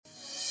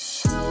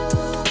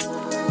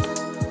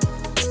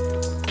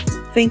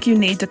Think you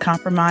need to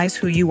compromise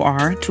who you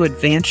are to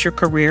advance your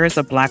career as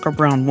a Black or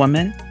brown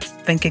woman?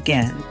 Think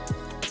again.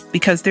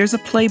 Because there's a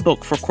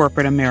playbook for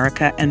corporate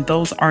America, and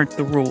those aren't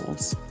the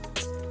rules.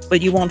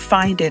 But you won't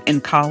find it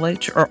in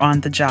college or on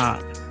the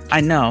job.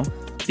 I know,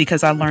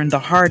 because I learned the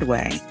hard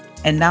way,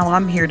 and now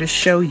I'm here to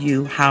show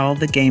you how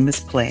the game is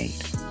played.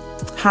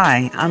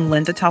 Hi, I'm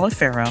Linda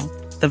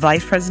Talafero, the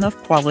Vice President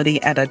of Quality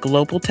at a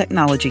global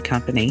technology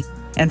company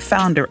and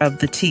founder of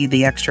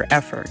The Extra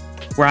Effort,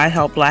 where I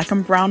help Black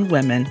and brown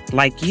women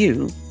like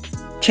you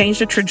change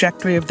the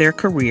trajectory of their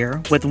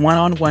career with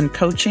one-on-one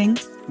coaching,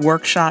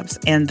 workshops,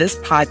 and this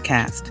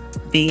podcast,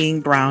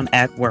 Being Brown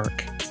at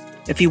Work.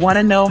 If you want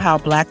to know how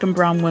Black and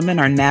brown women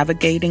are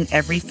navigating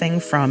everything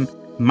from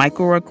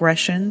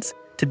microaggressions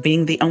to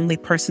being the only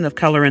person of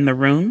color in the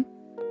room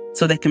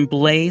so they can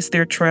blaze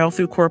their trail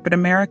through corporate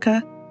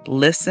America,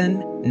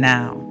 listen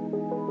now.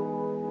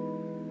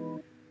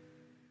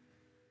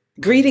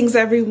 Greetings,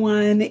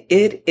 everyone.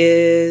 It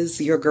is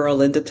your girl,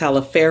 Linda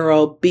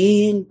Talafero,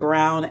 Being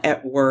Brown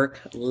at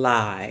Work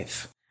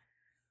live.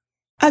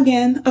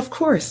 Again, of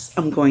course,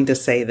 I'm going to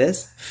say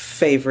this,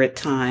 favorite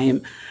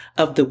time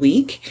of the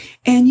week,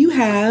 and you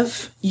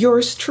have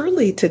yours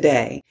truly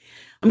today.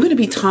 I'm going to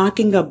be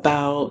talking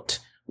about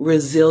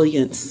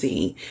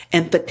resiliency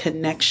and the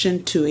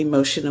connection to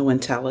emotional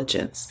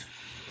intelligence.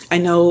 I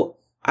know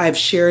I've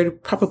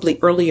shared probably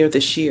earlier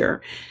this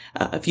year.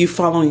 If you're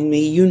following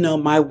me, you know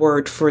my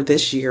word for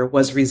this year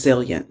was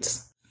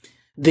resilience.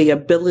 The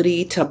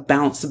ability to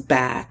bounce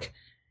back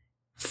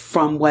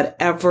from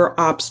whatever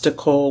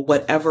obstacle,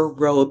 whatever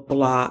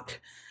roadblock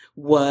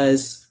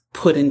was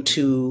put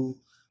into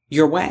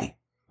your way,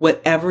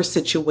 whatever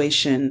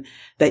situation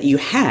that you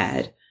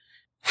had,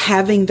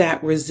 having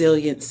that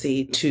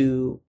resiliency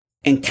to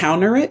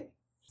encounter it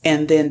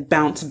and then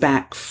bounce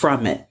back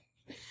from it.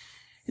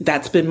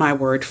 That's been my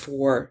word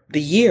for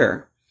the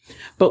year.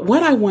 But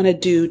what I want to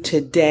do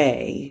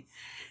today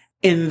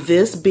in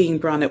this Being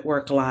Brown at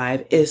Work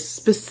Live is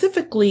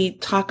specifically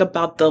talk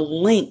about the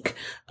link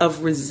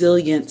of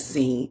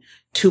resiliency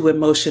to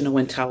emotional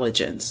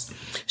intelligence.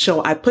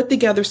 So I put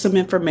together some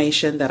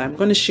information that I'm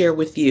going to share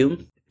with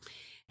you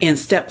and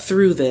step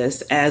through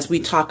this as we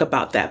talk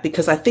about that,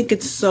 because I think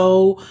it's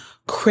so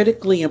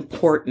critically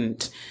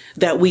important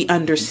that we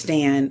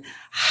understand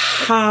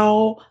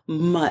how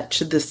much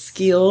the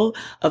skill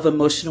of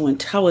emotional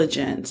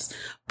intelligence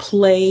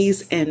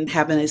plays in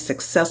having a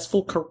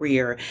successful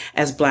career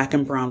as Black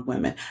and brown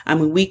women. I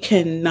mean, we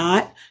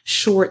cannot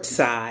short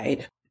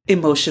side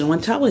emotional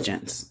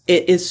intelligence.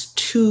 It is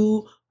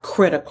too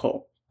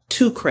critical.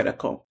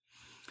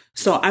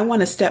 So I want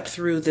to step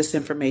through this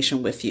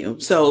information with you.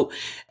 So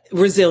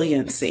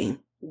resiliency,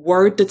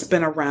 word that's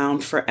been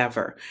around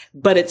forever,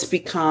 but it's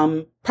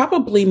become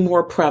probably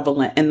more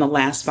prevalent in the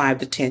last 5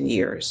 to 10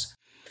 years.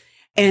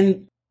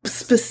 And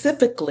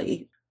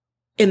specifically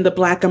in the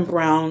Black and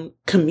brown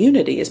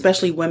community,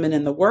 especially women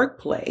in the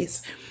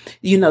workplace,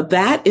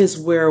 that is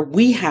where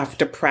we have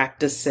to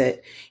practice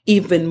it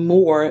even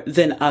more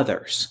than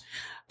others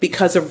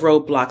because of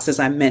roadblocks, as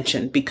I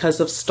mentioned, because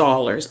of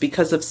stallers,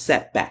 because of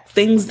setback,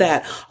 things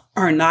that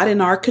are not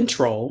in our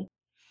control.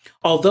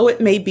 Although it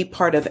may be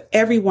part of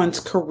everyone's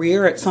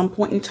career at some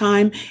point in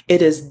time,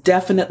 it is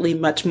definitely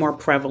much more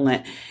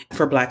prevalent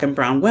for Black and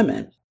brown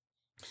women.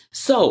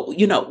 So,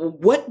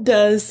 what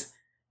does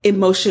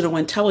emotional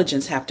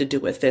intelligence have to do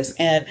with this?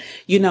 And,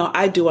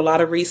 I do a lot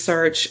of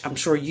research. I'm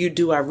sure you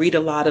do. I read a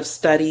lot of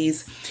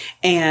studies.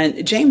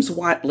 And James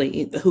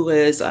Watley, who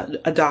is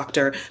a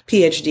doctor,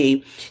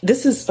 PhD,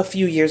 this is a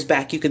few years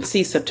back. You can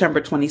see September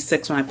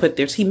 26th when I put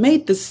this. He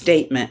made this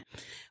statement,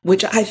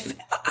 which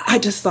I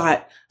just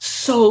thought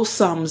so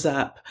sums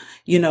up,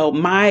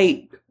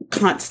 my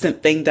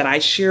constant thing that I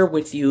share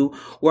with you,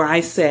 where I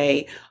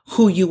say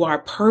who you are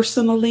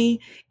personally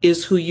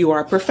is who you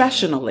are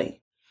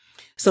professionally.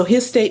 So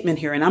his statement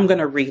here, and I'm going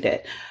to read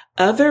it.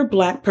 Other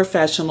Black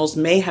professionals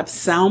may have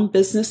sound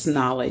business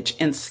knowledge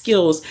and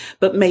skills,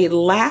 but may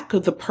lack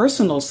the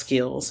personal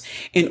skills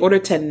in order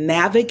to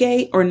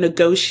navigate or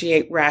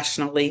negotiate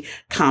rationally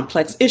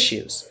complex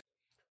issues.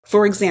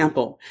 For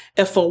example,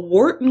 if a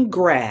Wharton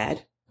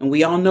grad, and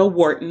we all know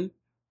Wharton,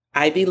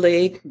 Ivy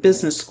League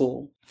business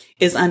school,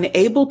 is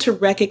unable to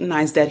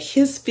recognize that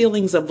his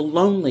feelings of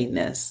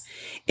loneliness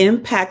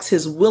impacts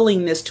his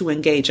willingness to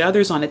engage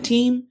others on a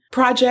team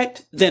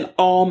project, then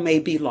all may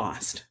be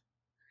lost.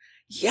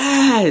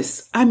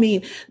 Yes. I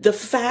mean, the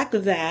fact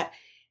that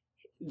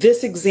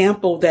this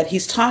example that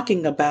he's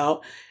talking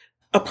about,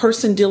 a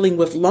person dealing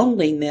with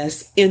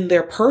loneliness in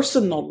their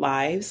personal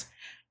lives,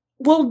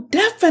 will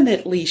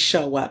definitely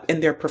show up in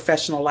their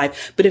professional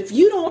life. But if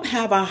you don't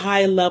have a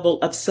high level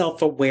of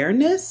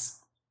self-awareness,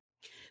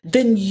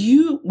 then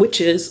which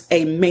is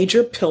a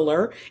major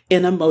pillar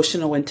in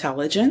emotional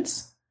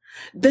intelligence,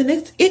 then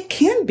it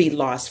can be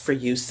lost for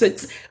you.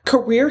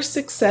 Career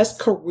success,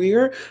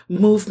 career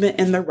movement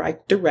in the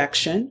right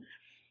direction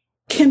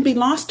can be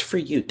lost for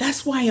you.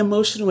 That's why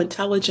emotional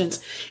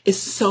intelligence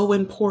is so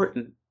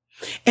important.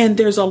 And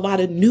there's a lot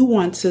of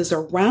nuances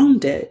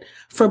around it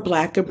for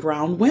Black and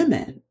brown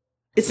women.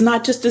 It's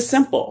not just as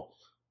simple.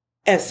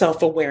 as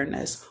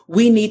self-awareness.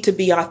 We need to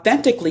be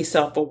authentically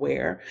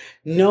self-aware,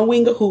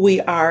 knowing who we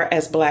are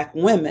as Black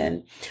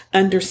women,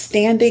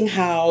 understanding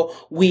how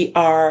we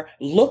are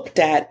looked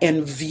at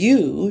and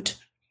viewed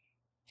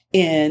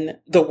in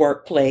the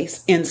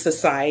workplace, in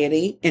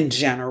society in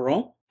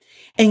general,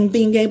 and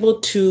being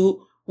able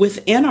to,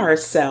 within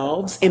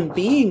ourselves and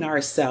being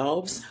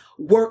ourselves,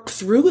 work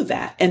through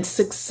that and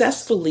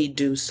successfully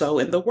do so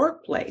in the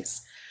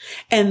workplace.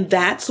 And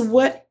that's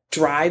what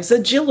drives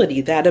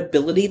agility, that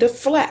ability to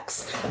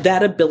flex,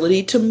 that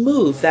ability to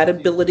move, that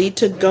ability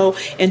to go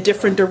in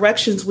different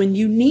directions when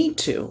you need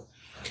to.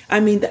 I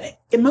mean,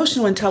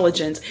 emotional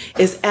intelligence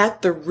is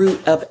at the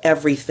root of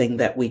everything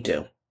that we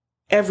do.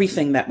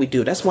 Everything that we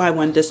do. That's why I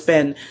wanted to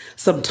spend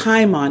some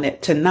time on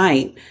it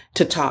tonight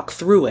to talk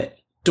through it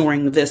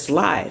during this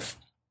live.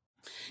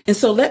 And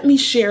so let me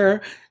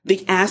share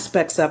the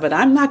aspects of it.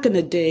 I'm not going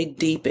to dig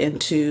deep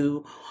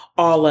into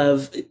all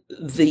of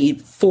the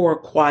 4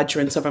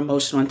 quadrants of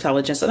emotional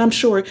intelligence. And I'm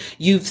sure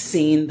you've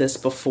seen this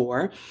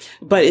before,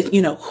 but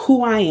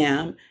who I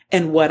am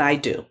and what I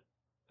do.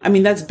 I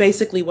mean, that's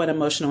basically what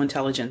emotional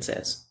intelligence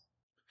is.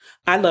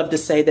 I love to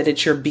say that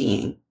it's your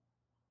being,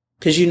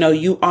 because,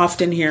 you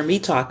often hear me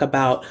talk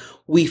about,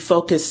 we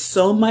focus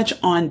so much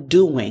on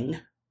doing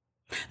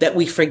that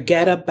we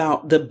forget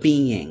about the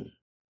being.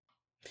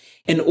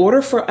 In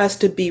order for us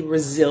to be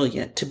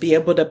resilient, to be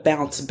able to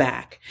bounce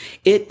back,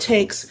 it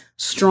takes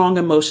strong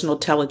emotional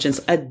intelligence,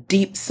 a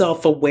deep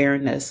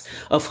self-awareness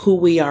of who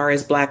we are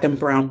as Black and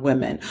brown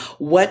women.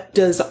 What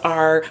does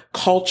our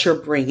culture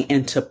bring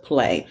into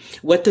play?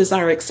 What does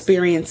our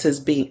experiences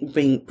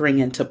bring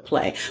into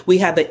play? We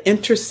have the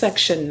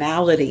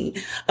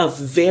intersectionality of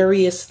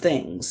various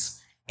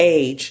things,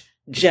 age,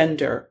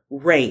 gender,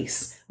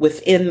 race.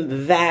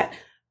 Within that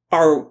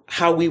are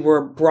how we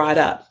were brought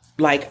up.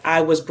 Like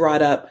I was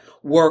brought up,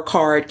 work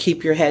hard,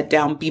 keep your head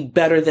down, be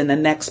better than the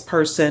next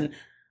person.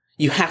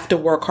 You have to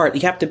work hard.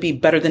 You have to be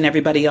better than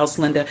everybody else,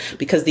 Linda,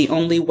 because the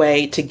only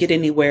way to get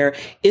anywhere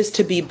is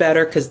to be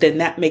better, because then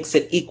that makes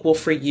it equal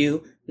for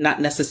you. Not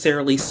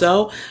necessarily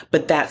so,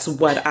 but that's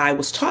what I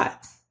was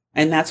taught.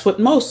 And that's what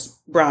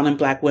most brown and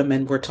Black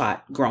women were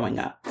taught growing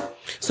up.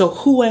 So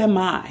who am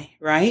I,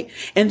 right?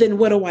 And then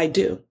what do I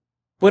do?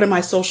 What are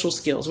my social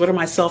skills? What are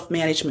my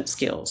self-management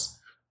skills?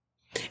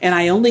 And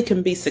I only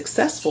can be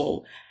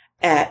successful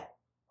at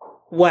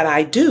what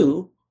I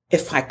do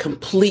if I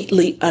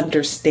completely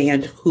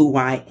understand who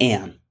I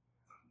am.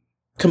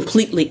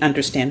 Completely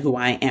understand who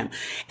I am.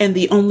 And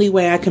the only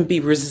way I can be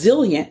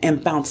resilient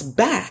and bounce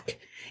back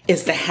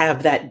is to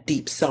have that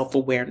deep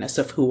self-awareness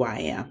of who I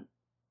am.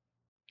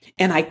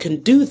 And I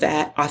can do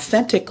that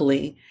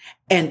authentically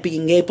and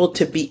being able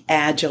to be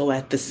agile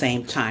at the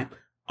same time.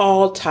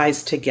 All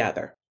ties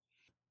together.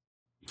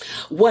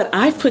 What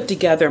I've put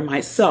together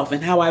myself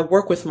and how I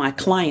work with my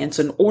clients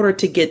in order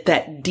to get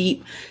that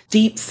deep,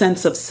 deep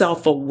sense of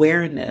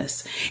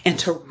self-awareness and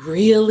to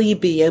really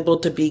be able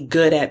to be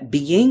good at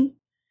being,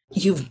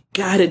 you've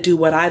got to do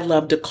what I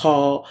love to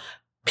call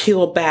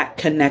peel back,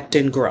 connect,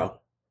 and grow.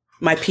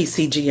 My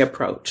PCG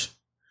approach.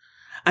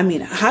 I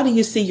mean, how do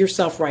you see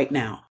yourself right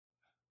now?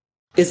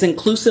 Is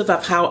inclusive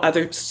of how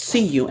others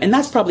see you. And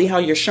that's probably how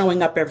you're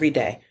showing up every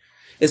day,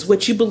 is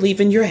what you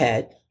believe in your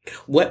head,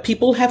 what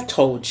people have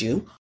told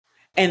you,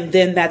 and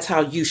then that's how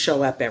you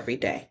show up every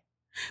day.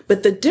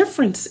 But the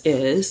difference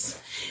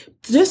is,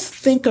 just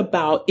think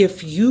about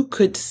if you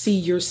could see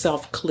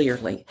yourself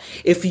clearly,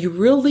 if you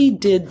really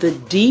did the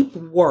deep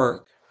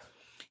work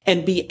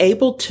and be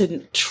able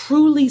to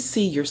truly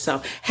see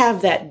yourself,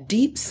 have that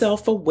deep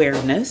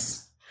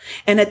self-awareness,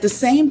 and at the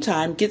same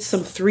time, get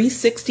some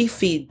 360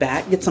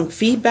 feedback, get some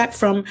feedback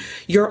from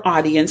your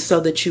audience so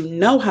that you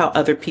know how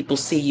other people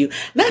see you,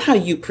 not how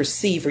you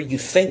perceive or you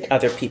think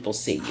other people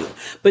see you,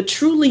 but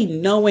truly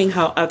knowing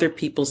how other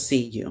people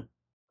see you.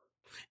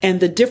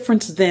 And the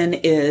difference then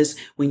is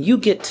when you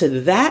get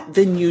to that,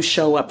 then you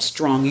show up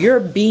strong. Your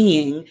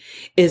being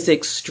is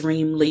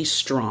extremely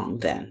strong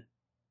then.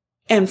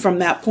 And from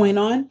that point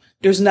on,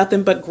 there's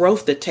nothing but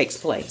growth that takes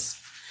place.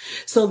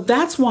 So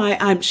that's why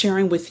I'm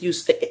sharing with you.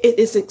 It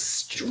is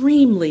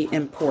extremely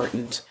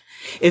important.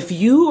 If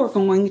you are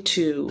going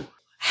to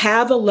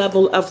have a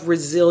level of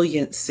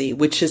resiliency,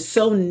 which is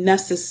so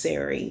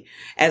necessary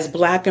as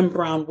Black and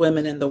brown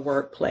women in the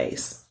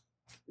workplace,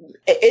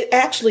 it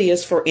actually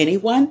is for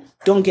anyone.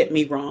 Don't get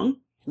me wrong.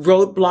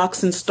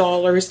 Roadblocks and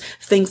stallers,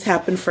 things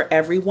happen for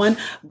everyone,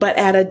 but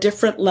at a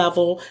different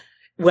level,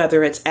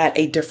 whether it's at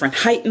a different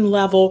heightened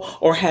level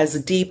or has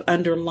deep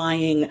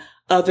underlying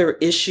other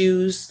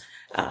issues,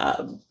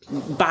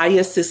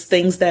 biases,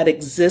 things that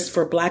exist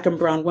for Black and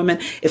brown women.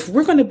 If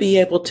we're going to be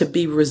able to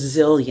be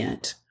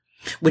resilient,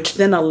 which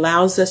then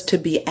allows us to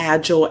be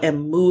agile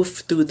and move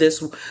through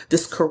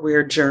this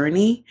career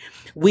journey,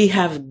 we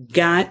have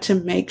got to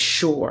make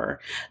sure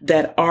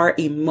that our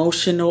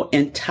emotional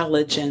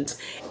intelligence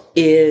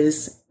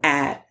is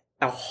at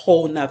a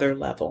whole nother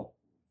level.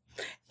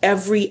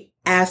 Every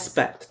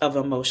aspect of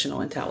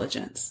emotional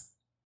intelligence.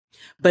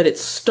 But it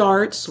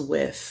starts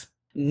with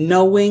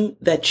knowing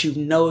that you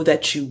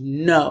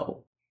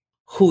know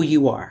who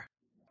you are.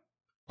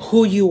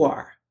 who you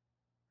are,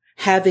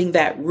 having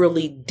that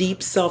really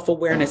deep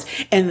self-awareness.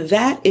 And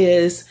that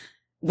is,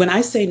 when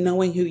I say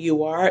knowing who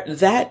you are,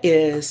 that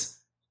is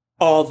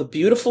all the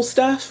beautiful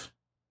stuff,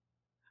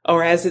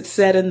 or as it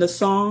said in the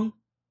song,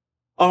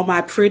 all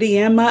my pretty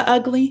and my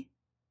ugly.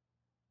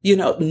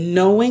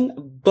 Knowing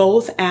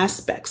both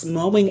aspects,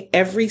 knowing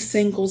every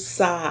single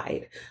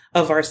side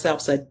of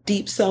ourselves, a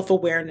deep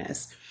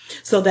self-awareness,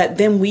 so that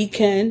then we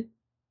can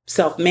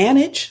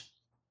self-manage,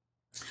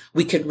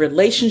 we can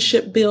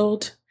relationship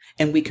build,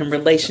 and we can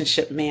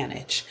relationship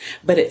manage.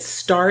 But it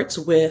starts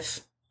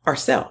with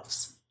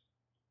ourselves.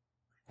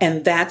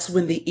 And that's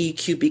when the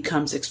EQ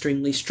becomes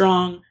extremely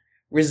strong.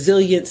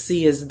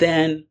 Resiliency is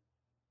then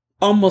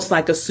almost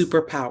like a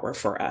superpower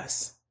for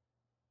us.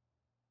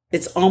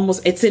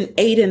 It's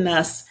innate in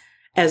us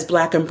as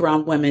Black and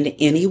brown women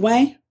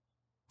anyway.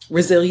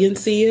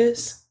 Resiliency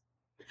is,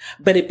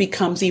 but it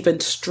becomes even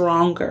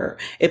stronger.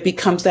 It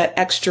becomes that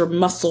extra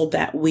muscle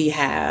that we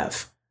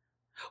have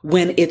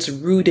when it's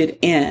rooted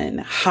in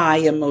high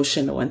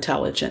emotional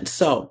intelligence.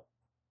 So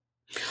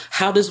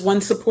how does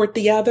one support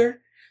the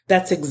other?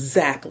 That's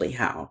exactly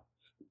how.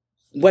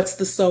 What's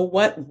the so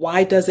what?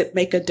 Why does it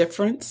make a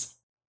difference?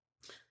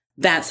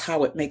 That's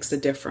how it makes a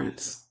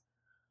difference.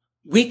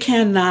 We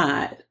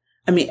cannot,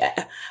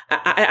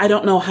 I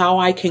don't know how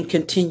I can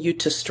continue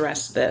to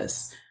stress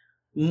this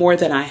more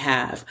than I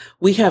have.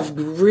 We have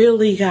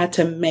really got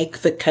to make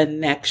the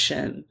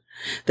connection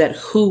that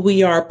who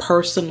we are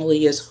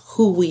personally is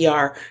who we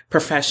are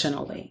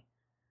professionally.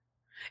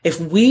 If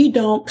we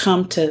don't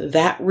come to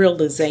that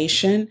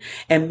realization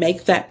and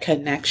make that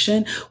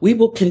connection, we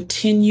will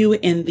continue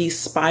in these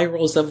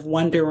spirals of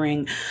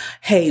wondering,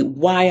 hey,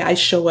 why I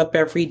show up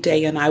every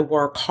day and I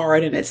work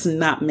hard and it's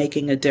not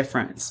making a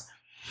difference.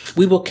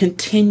 We will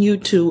continue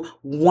to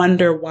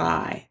wonder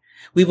why.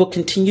 We will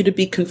continue to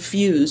be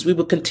confused. We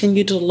will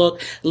continue to look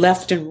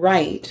left and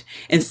right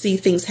and see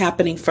things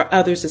happening for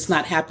others that's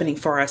not happening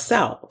for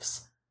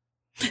ourselves.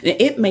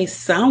 It may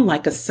sound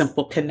like a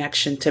simple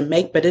connection to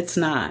make, but it's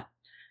not.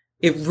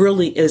 It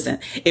really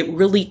isn't. It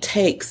really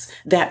takes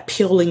that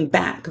peeling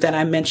back that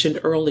I mentioned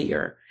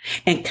earlier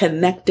and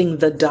connecting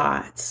the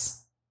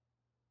dots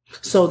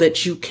so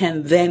that you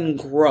can then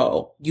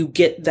grow. You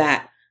get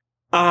that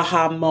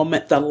aha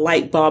moment, the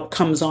light bulb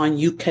comes on,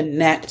 you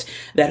connect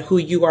that who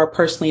you are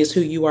personally is who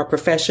you are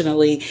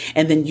professionally,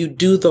 and then you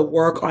do the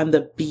work on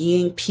the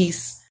being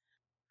piece,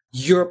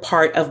 your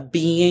part of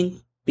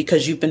being,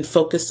 because you've been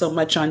focused so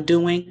much on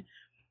doing.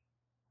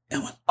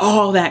 And when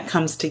all that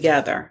comes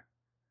together,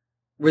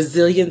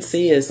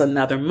 resiliency is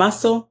another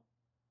muscle,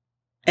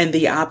 and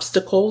the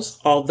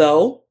obstacles,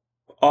 although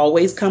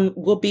always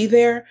will be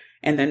there,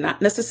 and they're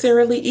not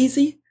necessarily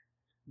easy,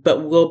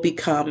 but will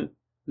become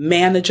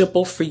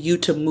manageable for you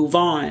to move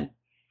on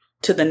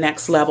to the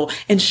next level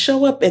and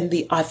show up in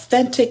the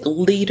authentic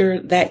leader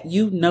that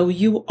you know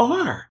you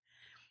are.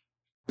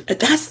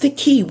 That's the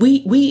key.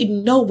 We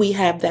know we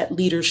have that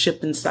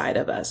leadership inside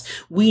of us.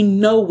 We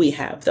know we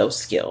have those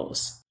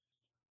skills.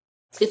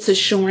 It's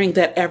assuring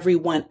that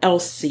everyone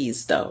else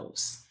sees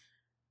those.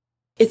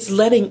 It's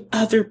letting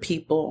other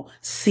people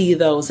see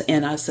those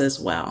in us as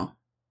well.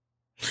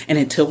 And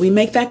until we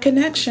make that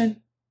connection,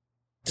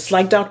 just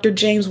like Dr.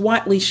 James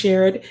Watley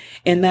shared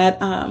in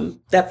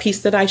that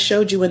piece that I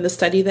showed you in the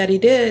study that he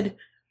did,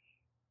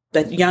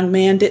 that young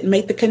man didn't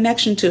make the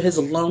connection to his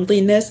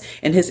loneliness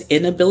and his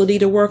inability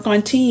to work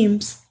on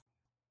teams.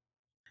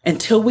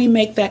 Until we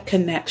make that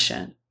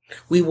connection,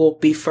 we will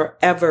be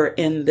forever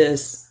in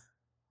this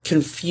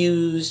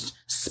confused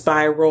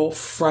spiral,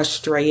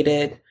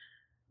 frustrated,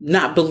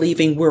 not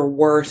believing we're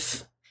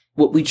worth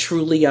what we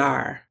truly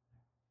are.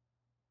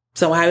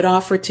 So I would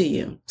offer to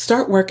you,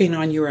 start working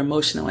on your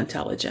emotional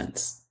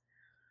intelligence.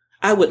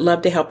 I would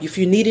love to help you. If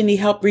you need any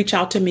help, reach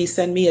out to me,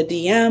 send me a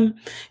DM,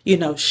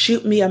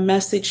 shoot me a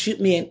message, shoot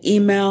me an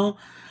email.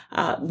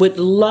 Would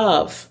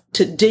love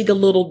to dig a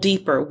little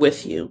deeper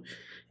with you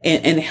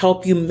and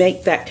help you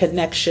make that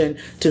connection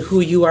to who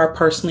you are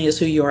personally as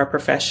who you are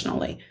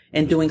professionally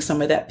and doing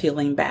some of that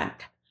peeling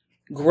back.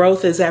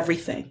 Growth is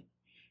everything.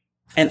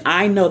 And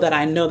I know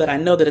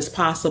that it's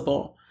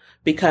possible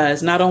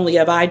because not only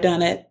have I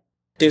done it,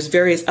 there's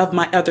various of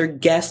my other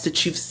guests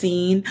that you've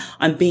seen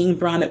on Being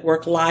Brown at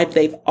Work Live.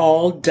 They've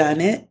all done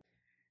it.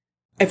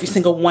 Every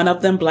single one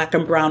of them, Black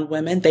and brown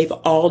women, they've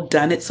all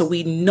done it. So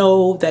we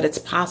know that it's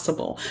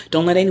possible.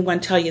 Don't let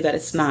anyone tell you that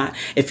it's not.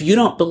 If you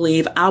don't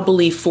believe, I'll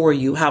believe for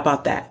you. How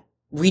about that?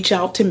 Reach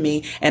out to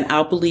me and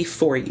I'll believe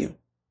for you.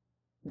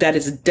 That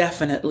is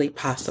definitely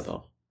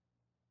possible.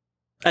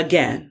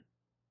 Again,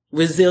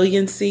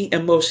 resiliency,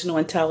 emotional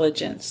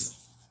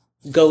intelligence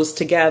goes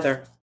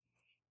together.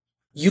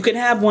 You can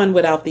have one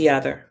without the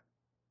other,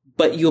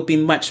 but you'll be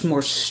much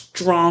more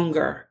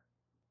stronger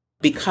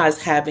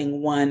because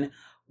having one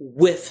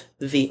with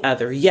the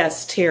other.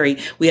 Yes, Terry,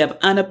 we have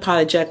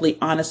unapologetically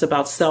honest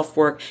about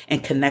self-work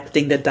and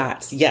connecting the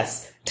dots.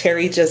 Yes,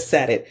 Terry just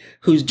said it,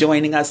 who's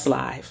joining us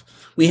live.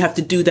 We have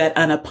to do that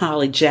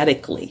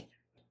unapologetically.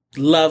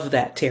 Love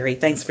that, Terry.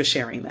 Thanks for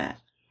sharing that.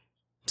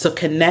 So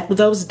connect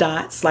those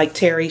dots like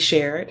Terry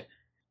shared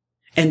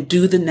and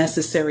do the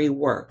necessary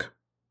work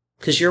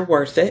because you're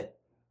worth it.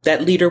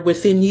 That leader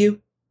within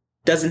you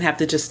doesn't have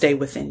to just stay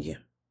within you.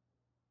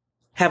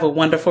 Have a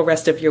wonderful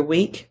rest of your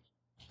week.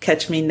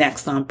 Catch me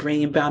next on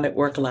Bringing Bound at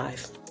Work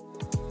Live.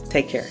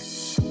 Take care.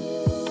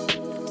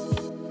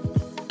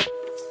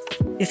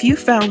 If you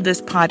found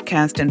this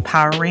podcast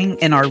empowering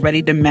and are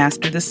ready to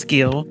master the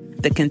skill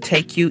that can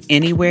take you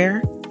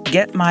anywhere,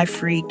 get my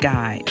free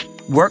guide,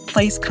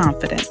 Workplace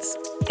Confidence,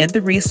 in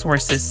the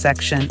resources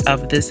section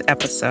of this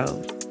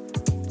episode.